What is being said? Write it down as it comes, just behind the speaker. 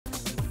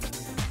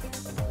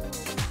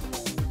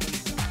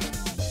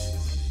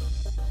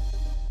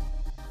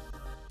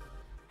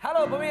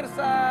Halo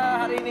pemirsa,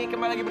 hari ini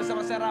kembali lagi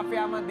bersama saya Raffi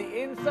Ahmad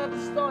di Insert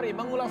Story,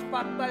 mengulas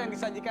fakta yang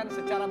disajikan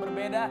secara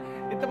berbeda,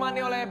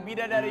 ditemani oleh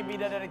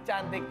bidadari-bidadari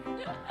cantik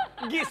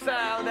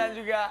Gisel dan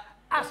juga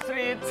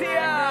Astrid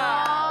Tia.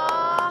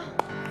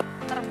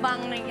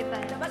 Terbang nih kita.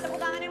 Coba tepuk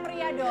tangan yang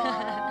meriah dong.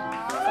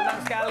 Senang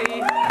sekali.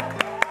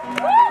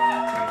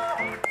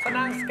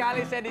 Senang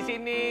sekali saya di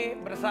sini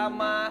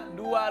bersama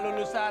dua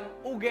lulusan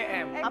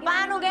UGM.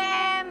 Apaan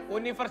UGM?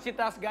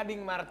 Universitas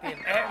Gading Martin.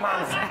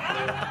 Mas.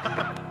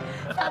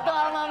 Satu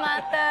alma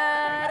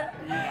mater.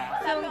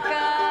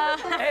 Sungka.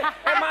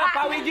 Maaf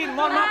Pak Wijin,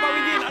 mohon maaf Pak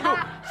Wijin. Aduh,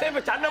 saya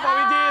bercanda Pak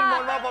Wijin,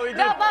 mohon maaf Pak Wijin.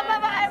 Gak apa-apa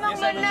Pak, emang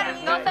Biasa bener.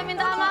 bercanda. Gak usah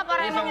minta maaf Pak,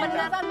 emang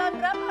bener. Tahun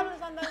berapa lu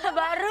santai?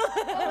 Baru.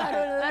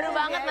 Baru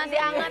banget, masih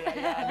hangat.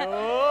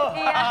 Aduh.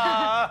 Iya.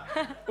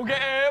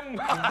 UGM.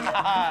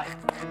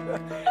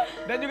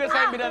 Dan juga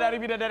saya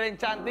bidadari-bidadari yang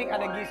cantik,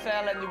 ada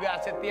Gisel dan juga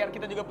Asetiar.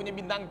 Kita juga punya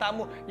bintang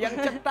tamu yang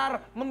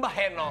cetar Mbah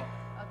Henol.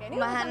 Oke, ini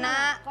Mbak lulusan Hana.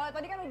 mana? Kalau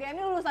tadi kan UGM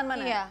ini lulusan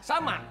mana? Iya.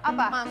 Sama.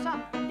 Apa? Masa?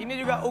 Ini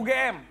juga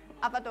UGM.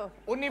 Apa tuh?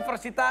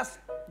 Universitas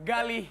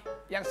Galih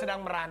yang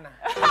sedang merana.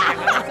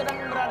 Yang sedang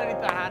berada di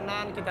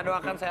tahanan, kita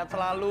doakan sehat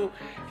selalu.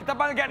 Kita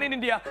panggilkan ini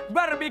dia,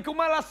 Barbie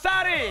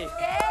Kumalasari.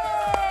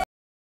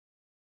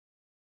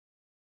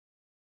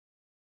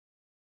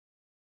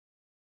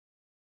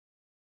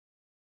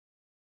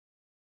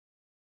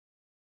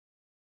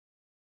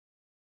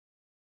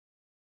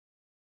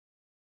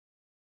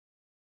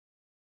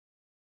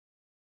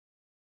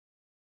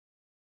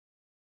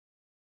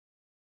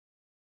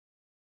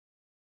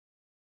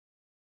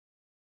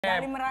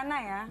 Gali merana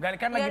ya? Gali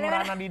kan lagi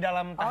merana di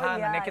dalam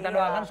tahanan, iya, ya kita iya.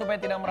 doakan supaya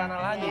tidak merana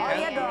lagi Oh kan.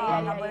 iya dong,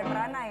 nggak boleh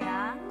merana ya.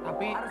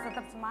 Tapi Harus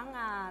tetap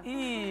semangat.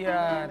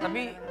 iya,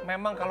 tapi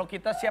memang kalau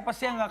kita siapa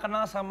sih yang nggak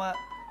kenal sama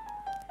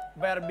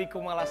Barbie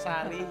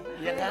Kumalasari,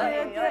 ya kan?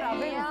 Itu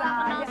Rabi Iya, bisa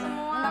kenal aja.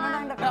 semua.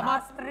 Mentang-mentang Nggak dekat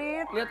maaf.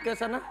 Astrid. Lihat ke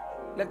sana,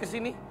 lihat ke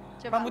sini.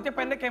 Rambutnya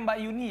pendek kayak Mbak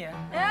Yuni ya.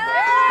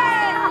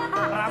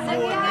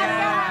 Rambutnya,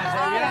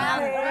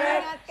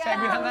 saya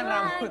bilang kan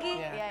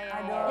rambutnya.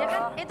 Aduh. Ya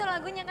kan, itu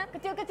lagunya kan?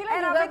 Kecil-kecilnya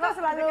juga Rafi tuh kok.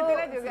 selalu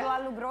Kecil-kecilnya juga.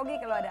 selalu grogi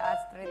kalau ada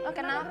Astrid. Oh,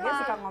 kenapa? Dia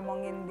suka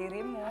ngomongin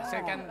dirimu.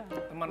 Saya kan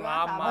teman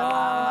lama,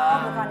 Oh,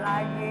 bukan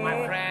lagi. my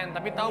friend.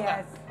 Tapi tahu nggak?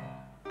 Yes.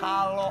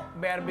 Kalau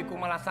Barbie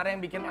Kumalasari yang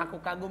bikin aku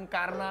kagum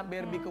karena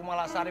Barbie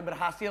Kumalasari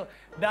berhasil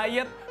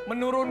diet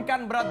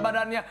menurunkan berat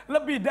badannya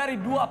lebih dari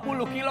 20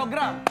 kg.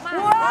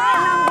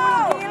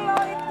 Wah, 60 kilo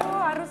itu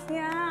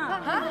harusnya.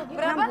 Hah?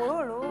 Berapa?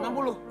 60.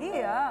 60.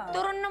 Iya.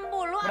 Turun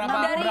 60 Berapa, atau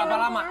dari berapa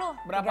 60? lama?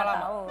 Berapa 3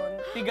 lama? tahun.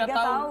 3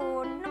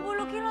 tahun.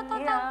 60 kilo total?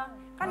 Iya.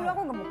 Kan dulu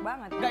aku gemuk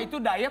banget. Enggak, itu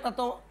diet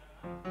atau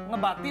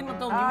ngebatin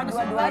atau gimana sih?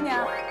 Dua-duanya.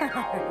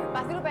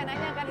 Pasti lu pengen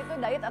nanya kan itu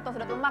diet atau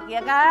sedot lemak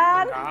ya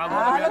kan?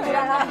 Lu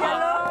bilang aja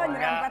lu,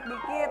 nyerempet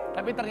dikit.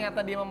 Tapi ternyata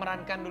dia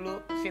memerankan dulu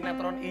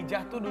sinetron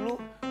Ijah tuh dulu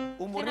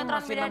umurnya Sinetron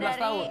masih 16 bidadari.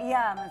 tahun.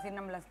 Iya, masih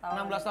 16 tahun.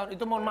 16 tahun,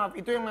 itu mohon maaf,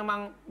 itu yang memang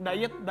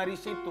diet dari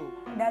situ.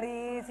 Dari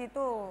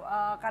situ,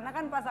 karena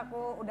kan pas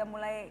aku udah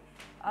mulai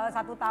 1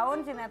 tahun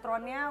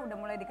sinetronnya udah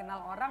mulai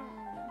dikenal orang,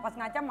 pas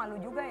ngaca malu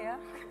juga ya.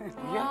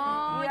 Iya.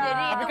 Oh, Iya.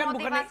 jadi Tapi itu kan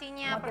bukannya-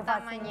 motivasinya Motivasinya.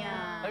 pertamanya.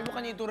 Tapi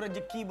bukannya itu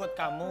rezeki buat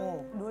kamu.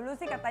 Dulu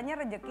sih katanya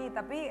rezeki,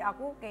 tapi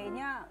aku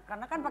kayaknya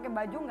karena kan pakai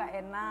baju nggak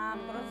enak,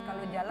 terus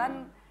kalau jalan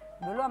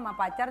dulu sama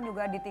pacar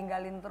juga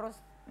ditinggalin terus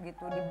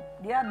gitu.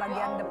 Dia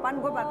bagian depan,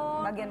 gue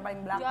bagian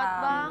paling belakang.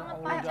 Jahat banget Oh,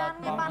 pacarnya, jahat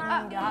banget.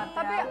 parah. Jahat ya.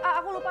 Tapi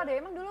aku lupa deh,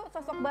 emang dulu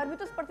sosok Barbie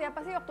itu seperti apa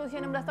sih waktu usia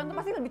 16 tahun itu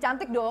pasti lebih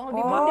cantik dong,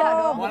 lebih Oh, muda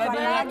dong. Boleh bukan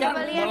diingatkan?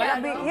 lagi. Boleh.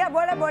 Boleh? Iya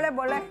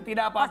boleh.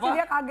 Tidak apa-apa. Pasti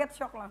dia kaget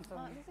shock langsung.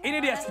 Ini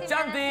dia si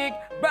cantik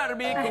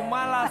Barbie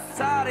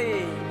Kumalasari.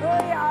 Oh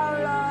ya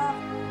Allah.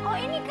 Oh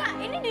ini Kak,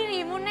 ini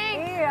dirimu Neng.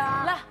 Iya.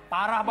 Lah,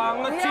 Parah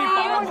banget Iya, sih, parah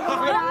iya, banget.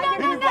 iya.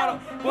 Ini parah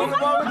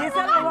banget.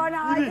 Bisa kemana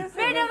aja sih.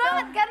 beda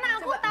banget karena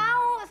aku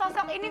tahu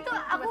sosok ini tuh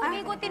aku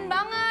ngikutin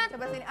banget.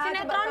 Coba sini.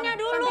 Sinetronnya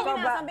dulu.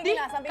 Sampingin, Dih,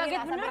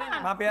 kaget beneran.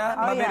 Maaf ya, Oh,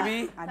 Mbak iya.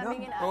 Barbie. Aduh. Tuh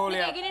Ini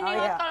lihat. kayak gini Oh, nih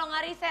iya. Hot, kalau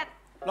nggak riset.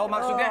 Lo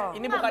maksudnya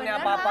ini bukannya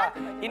apa-apa.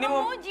 Ini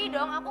mau Memuji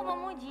dong, aku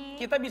memuji.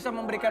 kita bisa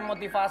memberikan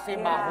motivasi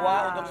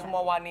bahwa untuk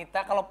semua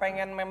wanita kalau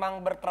pengen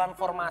memang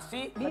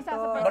bertransformasi, Bisa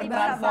Betul. seperti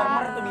bertransformer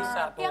Barbie. itu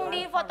bisa. tuh. Yang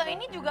di foto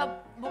ini juga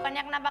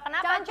bukannya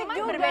kenapa-kenapa, Cantik cuma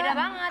juga. berbeda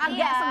banget. Agak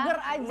iya. seger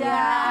aja.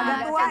 Iya, agak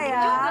tua Cantik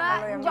ya. juga,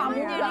 Kalau yang cuma ini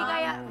ya. jadi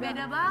kayak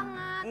beda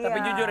banget. Tapi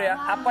Iya. jujur ya,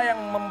 apa yang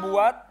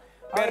membuat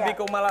Barbie iya.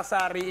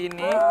 Kumalasari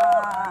ini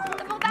Wah.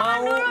 Tepuk tangan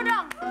mau dulu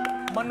dong.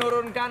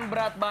 menurunkan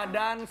berat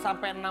badan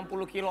sampai 60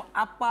 kilo?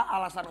 Apa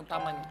alasan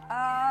utamanya?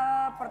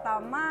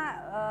 Pertama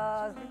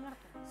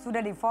sudah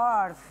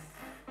divorce.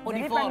 Oh,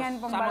 Jadi divorce pengen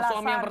sama pembalasan.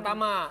 suami yang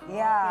pertama.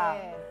 Iya.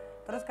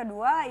 Terus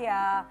kedua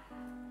ya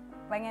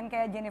pengen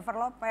kayak Jennifer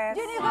Lopez.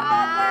 Jennifer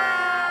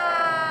Lopez.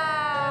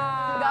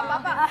 Gak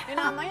apa-apa, ini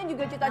namanya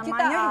juga cita-cita.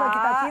 Namanya juga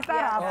cita-cita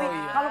Iya. Raffi. Oh,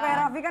 iya. Kalau kayak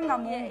Raffi kan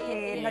nggak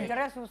mungkin,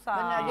 ngejarnya susah.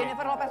 Benar,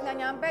 Jennifer Lopez nggak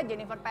nyampe,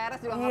 Jennifer Perez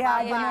juga nggak Iya,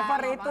 apa-apa. Jennifer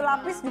Nggak itu apa-apa.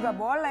 lapis juga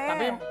boleh.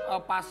 Tapi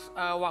pas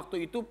waktu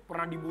itu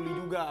pernah dibully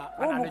juga.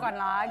 Oh, ada bukan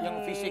lagi. yang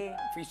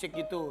fisik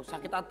gitu,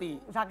 sakit hati.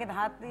 sakit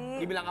hati.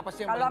 Dibilang apa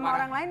sih yang Kalau paling sama parah?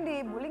 orang lain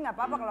dibully nggak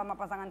apa-apa, kalau sama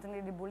pasangan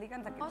sendiri dibully kan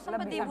sakit. Oh sempat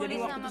lebih dibully Jadi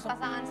waktu sama itu sempat-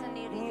 pasangan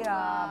sendiri. Iya,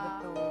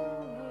 betul.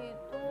 Gitu.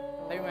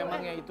 Tapi memang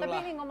ya itulah. Tapi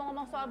ini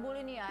ngomong-ngomong soal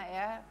bully nih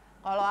ya.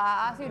 Kalau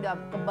AA sih udah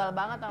kebal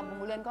banget sama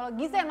pembulian. Kalau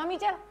Gisel, Mami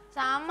Cel?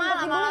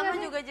 Sama, lama-lama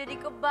juga jadi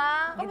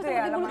kebal. Kamu Gitu sempet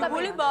ya, dibully lama-lama tapi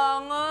Bully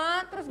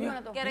banget. terus gimana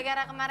tuh?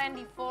 Gara-gara kemarin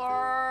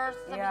divorce,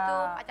 habis Iya. itu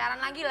pacaran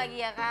lagi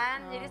ya kan.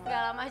 Jadi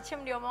segala macem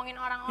diomongin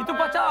orang-orang. Itu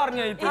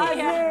pacarnya itu.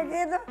 Asik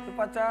gitu. Itu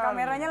pacar.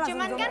 Kameranya langsung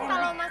Cuman zoom kan in.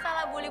 kalau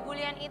masalah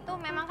bully-bulian itu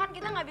memang kan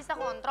kita nggak bisa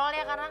kontrol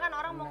ya, karena kan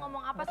orang mau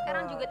ngomong apa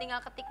sekarang juga tinggal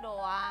ketik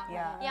doang.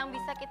 Iya.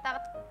 Yang bisa kita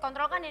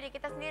kontrol kan diri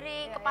kita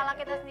sendiri, kepala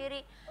kita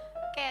sendiri.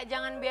 Kayak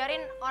jangan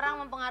biarin orang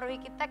mempengaruhi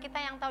kita, kita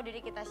yang tahu diri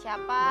kita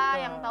siapa,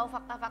 yang tahu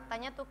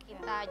fakta-faktanya tuh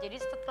kita. Jadi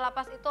setelah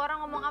pas itu orang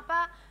ngomong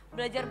apa,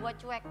 belajar buat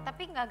cuek.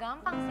 Tapi nggak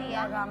gampang sih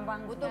ya. Nggak gampang.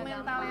 Butuh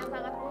mental yang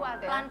sangat kuat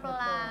ya.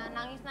 Pelan-pelan,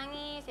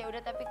 nangis-nangis ya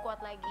udah tapi kuat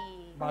lagi.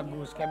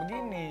 Bagus kayak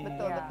begini.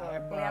 Betul, Iya, betul.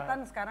 Hebat. kelihatan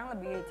sekarang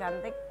lebih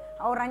cantik,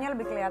 auranya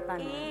lebih kelihatan.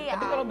 Iya.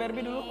 Tapi kalau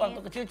Barbie dulu waktu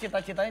kecil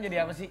cita-citanya jadi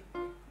apa sih?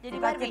 Jadi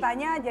Barbie.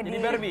 Cita-citanya jadi Jadi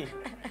Barbie.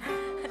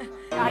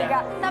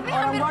 Agak. Tapi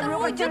orang hampir gua dulu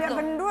terwujud kecil ya loh.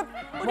 gendut.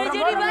 Udah Boro-boro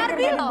jadi mikir Barbie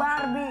jadi loh.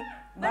 Barbie.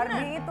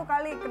 Barbie itu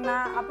kali kena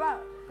apa?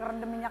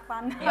 Kerendam minyak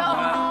tanah. Ya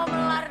Allah,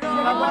 melar dong.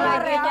 Jadi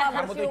melar ya.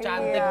 Kamu tuh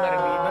cantik Iya.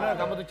 Barbie, bener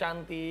kamu tuh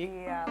cantik.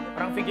 Iya.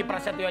 Orang Vicky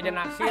Prasetyo aja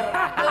naksir.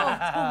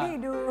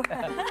 Scooby-Doo.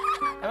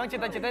 Emang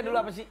cita-citanya dulu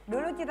apa sih?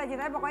 Dulu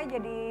cita-citanya pokoknya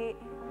jadi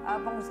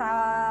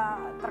pengusaha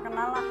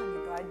terkenal lah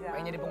gitu aja.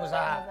 Pengen jadi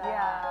pengusaha.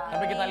 Iya.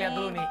 Tapi kita lihat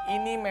dulu nih,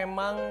 ini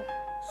memang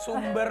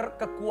sumber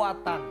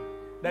kekuatan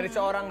dari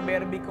seorang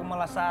Barbie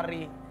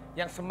Kumalasari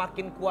yang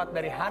semakin kuat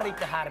dari hari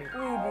ke hari.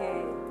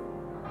 Widih.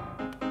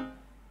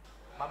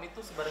 Mami tuh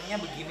sebenarnya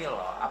begini loh,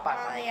 apa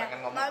kamu Ya, pengen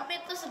ngomong? Mami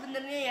tuh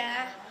sebenarnya ya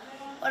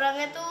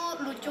orangnya tuh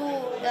lucu,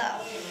 nggak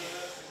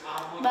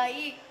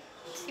baik.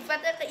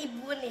 Sifatnya ke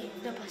ibu nih,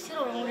 udah pasti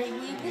orang udah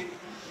ibu-ibu.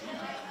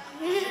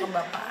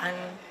 Kebapaan.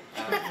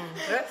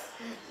 Terus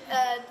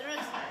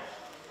Terus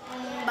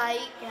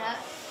baik ya.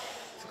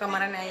 suka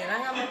marahin Aira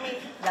nggak Mami?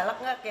 Galak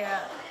nggak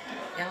kayak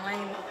yang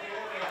lain?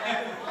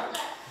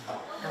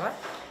 Apa?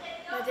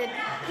 Nggak jadi.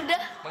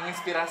 Udah,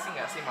 Menginspirasi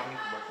nggak sih Mami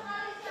buat kamu?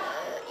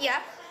 ya.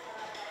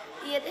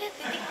 Iya deh,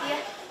 titik ya.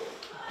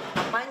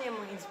 Apanya yang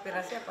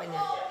menginspirasi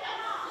apanya?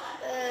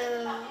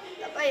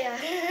 Apa ya?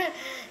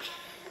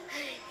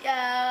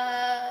 Ya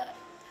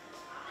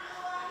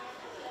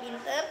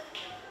pinter,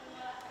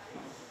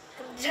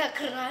 kerja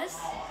keras,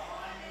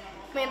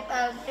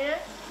 mentalnya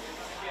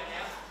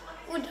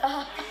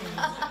udah.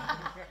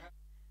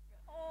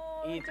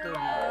 Itu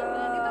dia.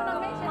 Itu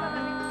namanya siapa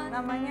tadi?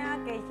 Namanya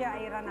Keisha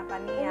Aira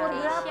Natania. Umur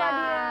berapa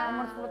dia?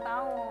 Umur 10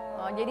 tahun.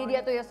 Oh, jadi dia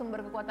tuh ya sumber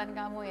kekuatan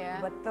kamu ya.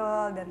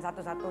 Betul, dan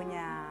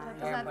satu-satunya.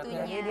 Satu-satunya.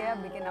 Jadi dia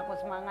bikin aku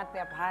semangat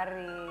tiap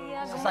hari.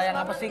 Iya, Sesayang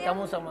apa sih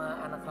kamu sama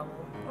anak kamu?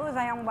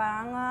 Sayang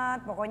banget.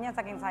 Pokoknya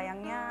saking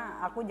sayangnya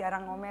aku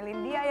jarang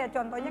ngomelin dia ya.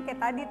 Contohnya kayak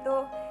tadi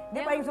tuh.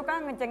 Dia paling suka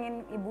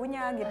ngecengin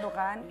ibunya gitu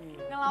kan.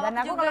 Ngelawak Dan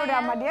aku juga kalau udah ya.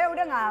 sama dia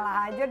udah ngalah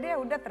aja dia.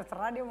 Udah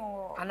terserah dia mau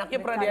Anaknya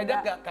pernah bercanda. diajak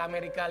gak ke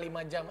Amerika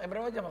 5 jam?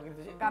 Berapa jam waktu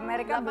itu sih? Ke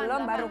Amerika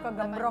belum, baru ke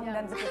Gembrong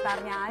dan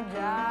sekitarnya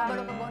aja.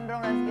 Baru ke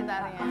Gondrong dan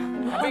sekitarnya.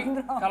 Tapi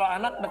kalau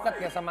anak dekat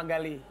ya sama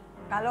Gali?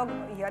 Kalau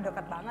iya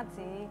dekat banget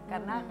sih,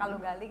 karena kalau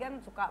Gali kan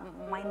suka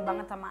main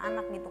banget sama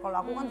anak gitu. Kalau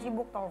aku kan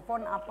sibuk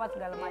telepon apa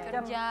segala macam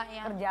Kerja,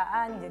 ya.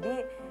 kerjaan, jadi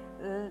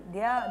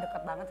dia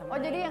dekat banget sama.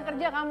 Oh, jadi yang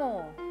kerja kamu?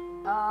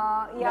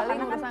 Iya Gali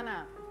karena ngurus kan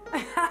anak.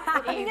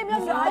 Tapi dia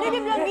bilang tadi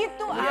dia bilang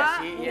gitu, Iya ah.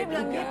 sih, iya Dia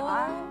bilang juga. gitu.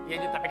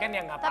 Iya, tapi kan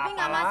ya nggak apa-apa Tapi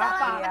nggak lah. masalah,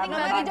 yang penting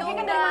Namanya berbagi rezeki kan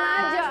juga. dari mana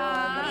aja.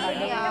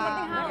 Iya. Yang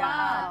penting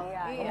halal.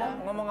 Iya. Iya.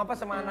 Ngomong apa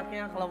sama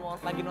anaknya kalau mau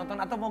lagi nonton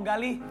atau mau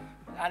Gali?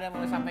 Ada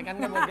mau sampaikan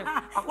nggak mungkin?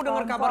 Aku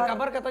dengar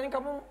kabar-kabar katanya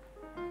kamu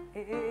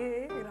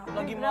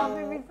lagi mau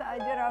Raffi bisa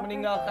aja Raffi.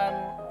 meninggalkan.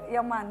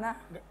 Yang mana?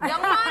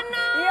 Yang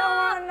mana? Yang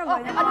mana?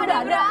 Banyak Aduh, banget. udah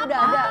ada.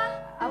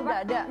 Udah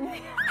ada.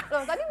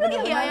 Loh, tadi belum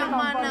Iya, yang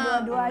Nomor mana?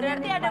 dua-duanya Berarti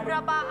nih ada paling-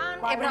 berapaan?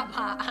 paling-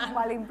 Berapaan?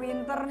 Paling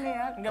pinter nih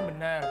ya. Enggak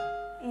benar.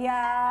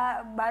 Iya,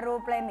 baru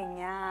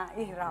planningnya.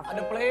 Ih, Raffi.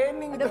 Ada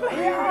planning. Ada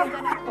planning.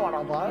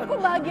 Parah banget. Kok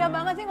bahagia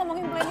banget sih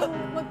ngomongin planning.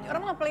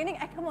 Orang nggak planning,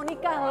 kamu mau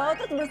nikah loh.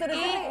 Terus terus terus.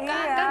 Ih, kan,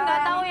 Iya. kan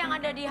nggak tahu yang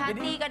ada di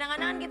hati.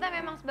 Kadang-kadang kita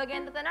memang sebagai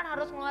entertainer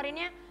harus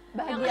ngeluarinnya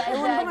Bahagia yang aja.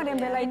 Untung ada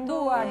yang belain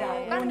gua dah.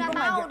 Kan nggak Untung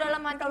tahu aja.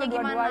 dalam Ini hatinya kalau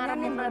gimana, dua-duanya nih rambut meledak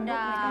nih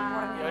meledak.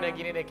 kompornya. Ya udah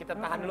gini deh, kita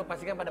tahan dulu,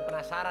 pasti kan pada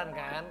penasaran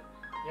kan.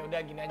 Ya udah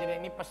gini aja deh,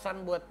 ini pesan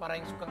buat para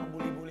yang suka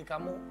ngebully-bully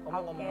kamu. Kamu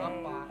ngomong Oke.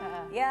 apa?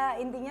 Ya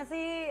intinya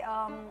sih,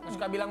 Yang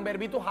suka bilang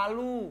Barbie itu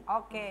halu.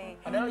 oke.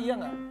 Padahal iya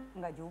nggak?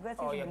 Enggak juga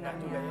sih Oh, iya, enggak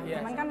sebenarnya. juga, iya.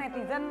 Cuman kan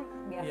netizen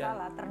biasa Iya.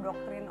 lah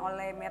terdoktrin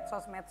oleh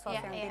medsos-medsos Iya,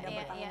 yang iya, tidak iya,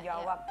 bertanggung iya,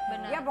 jawab. iya,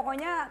 benar. Ya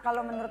pokoknya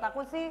kalau menurut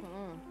aku sih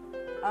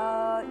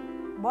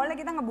boleh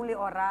kita ngebully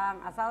orang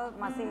asal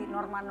masih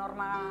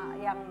norma-norma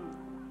yang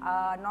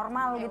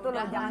normal Ya gitu loh.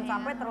 udah Jangan lah ya.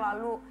 sampai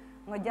terlalu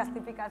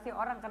ngejustifikasi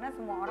orang karena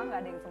semua orang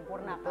nggak ada yang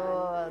sempurna kan.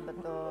 Betul,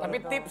 betul. Tapi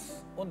tips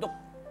untuk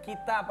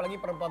kita, apalagi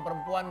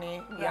perempuan-perempuan nih,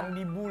 yang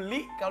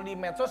dibully kalau di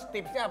medsos,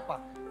 tipsnya apa?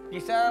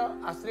 Gisel,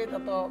 Astrid,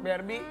 atau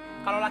Barbie?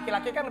 Kalau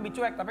laki-laki kan lebih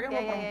cuek, tapi kan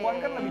kalau perempuan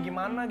kan lebih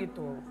gimana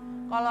gitu.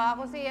 Kalau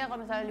aku sih ya, kalau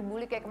misalnya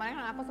dibully kayak kemarin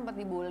kan aku sempat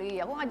dibully,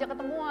 aku ngajak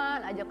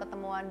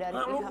ketemuan dari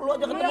Nah, lu pihak.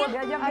 ajak ketemuan?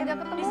 Ajak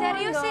ketemuan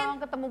Diseriusin? dong,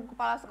 ketemu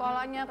kepala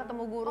sekolahnya,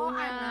 ketemu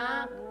gurunya.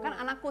 Kan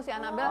anakku si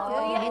Anabel sih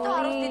iya, itu dibully.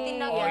 harus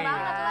ditindakin Iya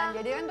banget kan? lah.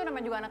 Jadi kan tuh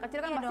namanya juga anak kecil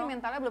kan Iya pasti dong.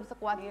 mentalnya belum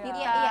sekuat kita.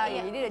 Iya,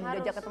 Jadi harus.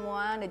 diajak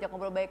ketemuan, diajak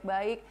ngobrol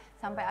baik-baik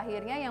sampai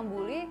akhirnya yang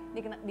bully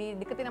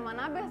dideketin sama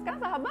Anabel, sekarang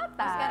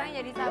sahabatan. Sekarang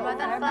jadi sahabatan Oh,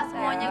 setelah hebat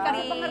semuanya ya. kasih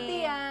clear.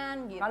 pengertian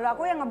gitu. Kalau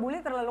aku yang ngebully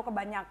terlalu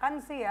kebanyakan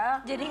sih ya.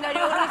 Jadi nggak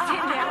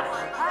diurusin ya.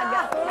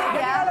 agak sulit Jadi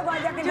ya. kalau gue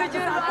ajakin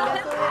satu-satu,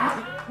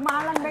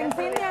 mahalan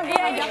bensinnya gue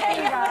Iya, ajakin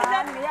iya,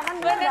 kan. Iya kan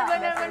Bener,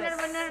 beda.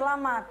 bener.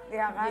 Selamat,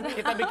 ya kan.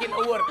 Kita bikin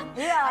award.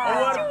 Iya.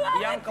 Award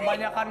yang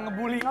kebanyakan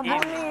ngebully.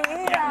 Ngebully,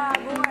 iya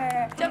gue.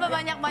 Coba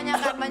banyak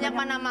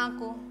nama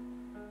aku.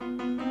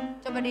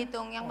 Coba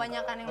dihitung yang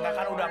banyakan yang Enggak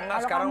kan udah enggak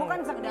Kalau sekarang. kamu kan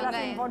sekilas Udah enggak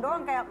ya? info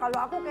doang, kayak kalau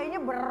aku kayaknya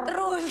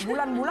Terus.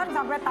 bulan-bulan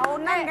sampai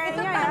tahunan Itu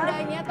kayaknya ya.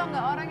 tandanya tau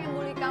nggak, orang yang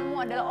bully kamu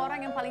adalah orang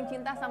yang paling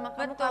cinta sama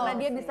kamu. Betul. Karena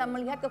dia bisa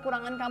melihat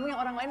kekurangan kamu yang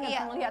orang lain nggak Iya,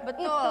 bisa melihat.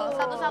 betul. Itu.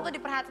 Satu-satu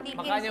diperhatiin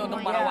Makanya untuk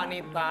semuanya. para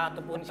wanita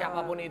ataupun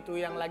siapapun itu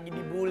yang lagi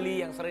dibully,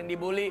 yang sering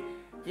dibully,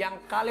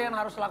 yang kalian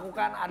harus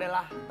lakukan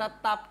adalah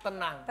tetap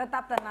tenang.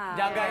 Tetap tenang.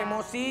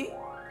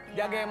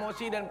 Jaga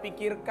emosi dan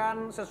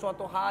pikirkan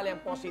sesuatu hal yang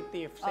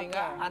positif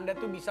sehingga Anda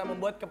tuh bisa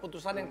membuat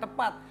keputusan yang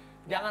tepat.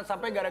 Jangan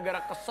sampai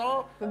gara-gara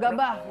kesel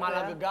Gegabah gitu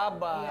malah ya.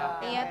 gegabah.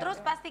 Iya, terus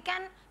pastikan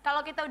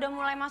kalau kita udah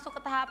mulai masuk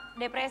ke tahap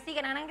depresi,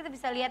 kadang-kadang kita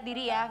bisa lihat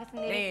diri ya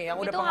sendiri. Nih, yang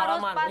udah itu harus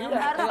pengalaman. pas, Iya.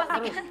 harus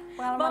pastikan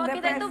Pengalaman bahwa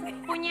kita depresi. itu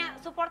punya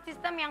support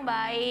system yang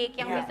baik,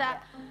 yang bisa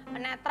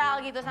netral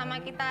gitu sama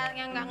kita,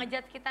 yang nggak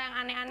ngejudge kita yang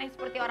aneh-aneh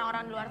seperti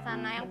orang-orang di luar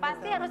sana. Yang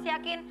pasti harus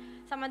yakin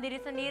sama diri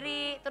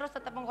sendiri, terus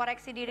tetap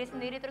mengkoreksi diri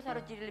sendiri, terus harus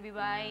jadi lebih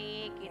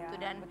baik gitu.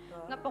 Dan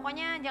nggak,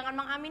 pokoknya jangan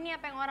mengamini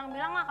apa yang orang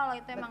bilang lah kalau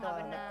itu emang nggak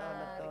benar.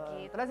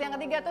 Gitu. Terus yang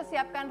ketiga tuh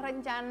siapkan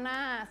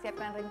rencana.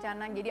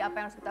 Jadi apa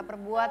yang harus kita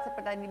perbuat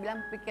seperti tadi dibilang,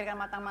 pikirkan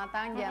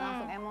matang-matang, jangan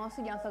langsung emosi,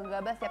 jangan langsung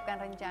gegabah, siapkan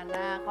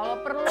rencana. Kalau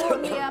perlu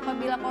nih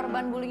apabila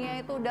korban bullyingnya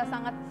itu udah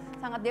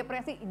sangat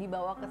depresi,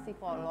 dibawa ke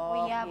psikolog.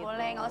 Oh iya, gitu.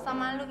 boleh, nggak usah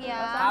malu ya.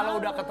 Kalau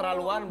udah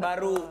keterlaluan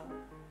baru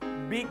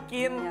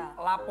bikin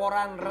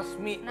laporan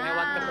resmi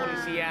lewat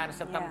kepolisian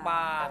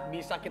setempat.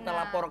 Bisa kita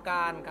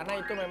laporkan karena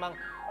itu memang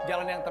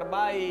jalan yang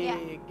terbaik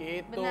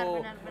gitu.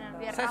 Benar.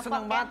 Biar Saya kapok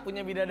senang ya. banget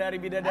punya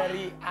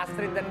bidadari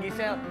Astrid dan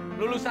Gisel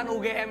lulusan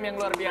UGM yang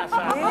luar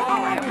biasa. Iya,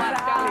 Hebat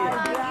sekali.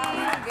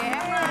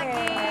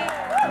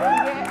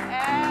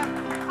 UGM.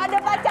 Ada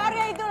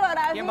pacarnya itu loh,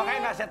 Raffi. Ya makanya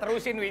nggak saya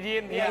terusin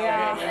Wijin. Iya.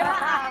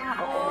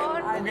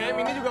 Ampun. UGM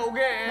ini juga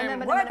UGM.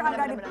 Gue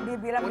kagak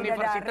dibilang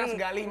Universitas bidadari.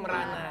 Galih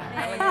Merana.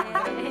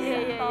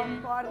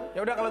 Tompor. Ya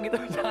udah kalau gitu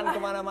jangan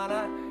kemana-mana.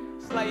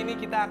 Setelah ini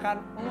kita akan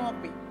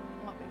ngopi.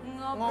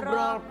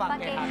 Ngobrol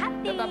pakai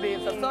hati. Tetap di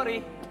Insta Story.